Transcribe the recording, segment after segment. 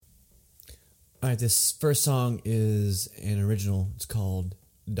Alright, this first song is an original. It's called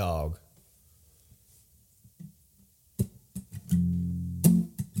Dog.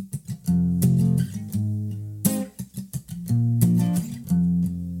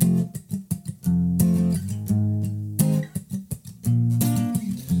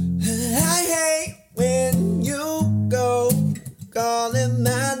 I hate when you go calling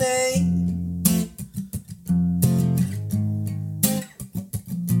my name.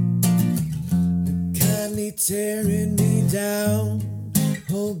 Kindly tearing me down,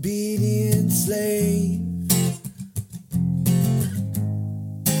 obedient slave.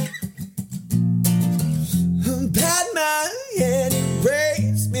 Pat my head,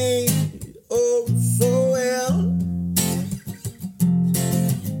 embrace me, oh so well.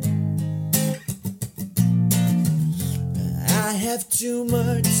 I have too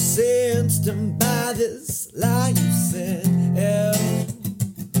much sense to buy this lie you said, hell.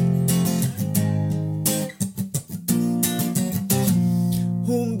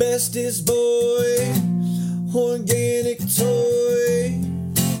 Whom best is boy, organic toy.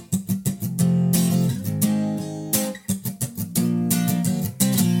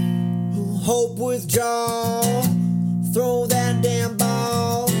 Hope withdraw, throw that damn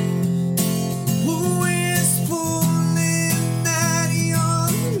ball. Who is pulling at your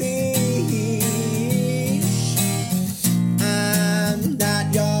leash? I'm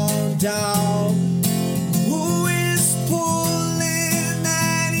not your dog. Who is pulling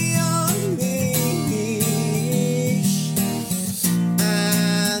at your leash?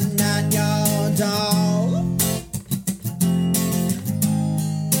 I'm not your dog.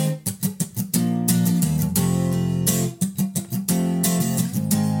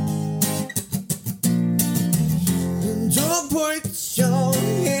 Don't put your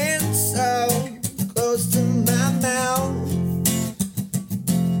hands so close to my mouth.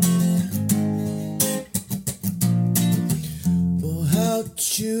 Or I'll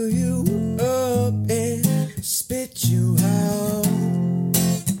chew you up and spit you out.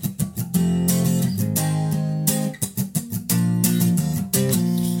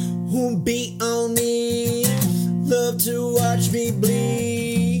 Who beat on me, love to watch me bleed.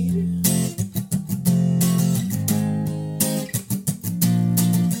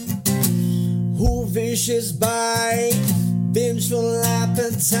 Who vicious bite, vengeful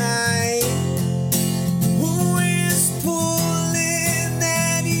appetite. Who is pulling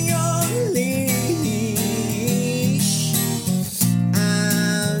at your leash?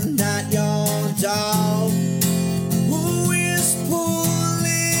 I'm not your dog. Who is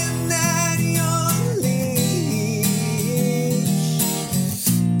pulling at your leash?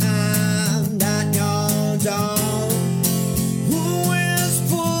 I'm not your dog. Who is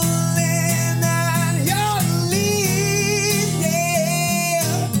pulling at your leash?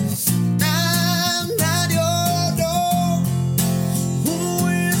 Yeah, I'm not your dog. Who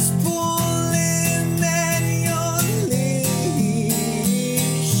is pulling at your leash?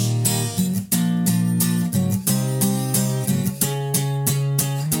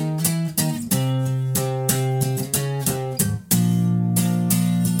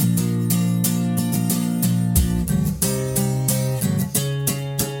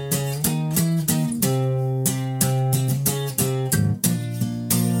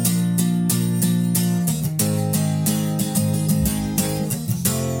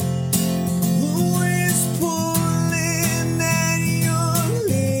 Who is pulling at your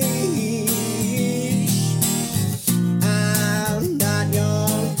leash? I'm not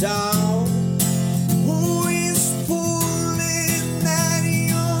your dog. Who is pulling at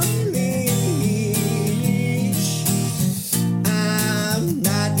your leash? I'm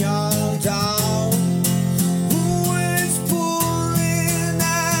not your dog. Who is pulling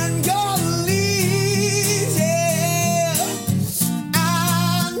at your leash? Yeah,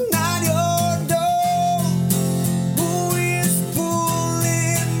 I'm not your dog. Who is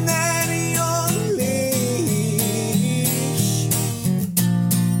pulling at your leash?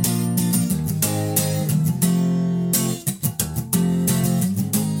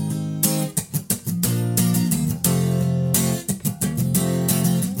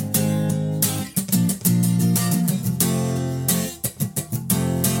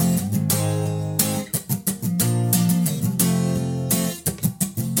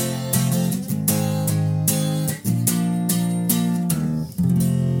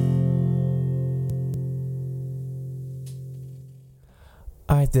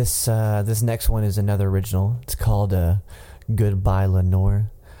 All right, this next one is another original. It's called "Goodbye, Lenora."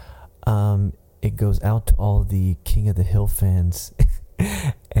 It goes out to all the King of the Hill fans,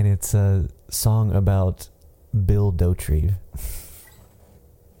 and it's a song about Bill Dauterive.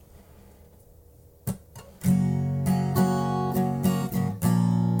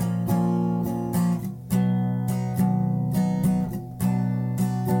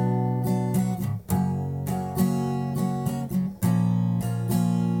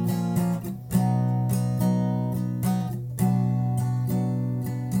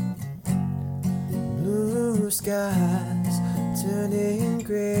 skies turning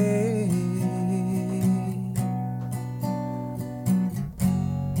gray.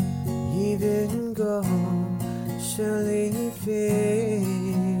 Even gold surely fade.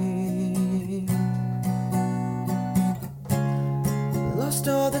 Lost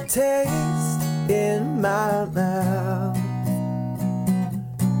all the taste in my mouth.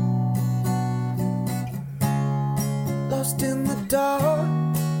 Lost in the dark,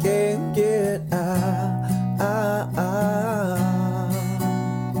 can't get out.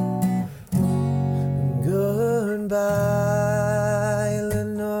 Goodbye,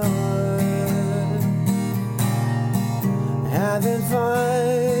 Lenora. Having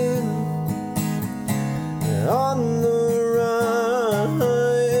fun on the run.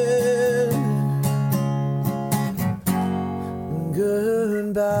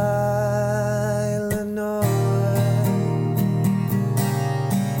 Goodbye, Lenora.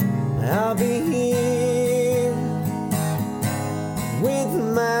 I'll be here with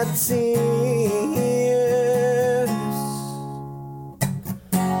my tears.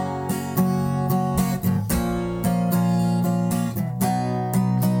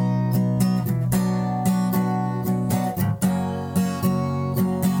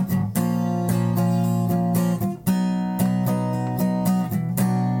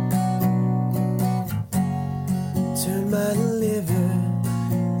 Turn my liver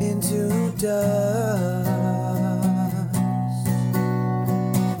into dust.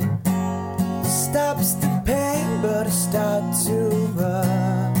 Stops the pain, but I start to rust.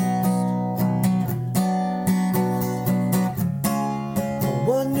 I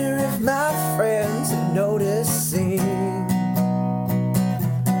wonder if my friends are noticing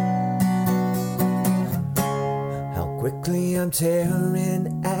how quickly I'm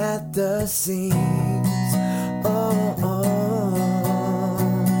tearing at the seams.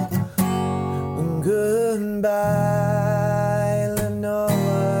 Goodbye, Lenora.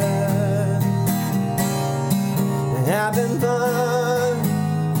 Having fun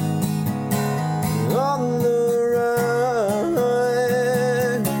on the run.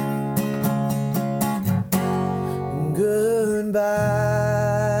 Goodbye,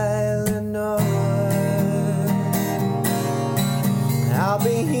 Lenora. I'll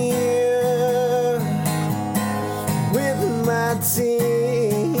be here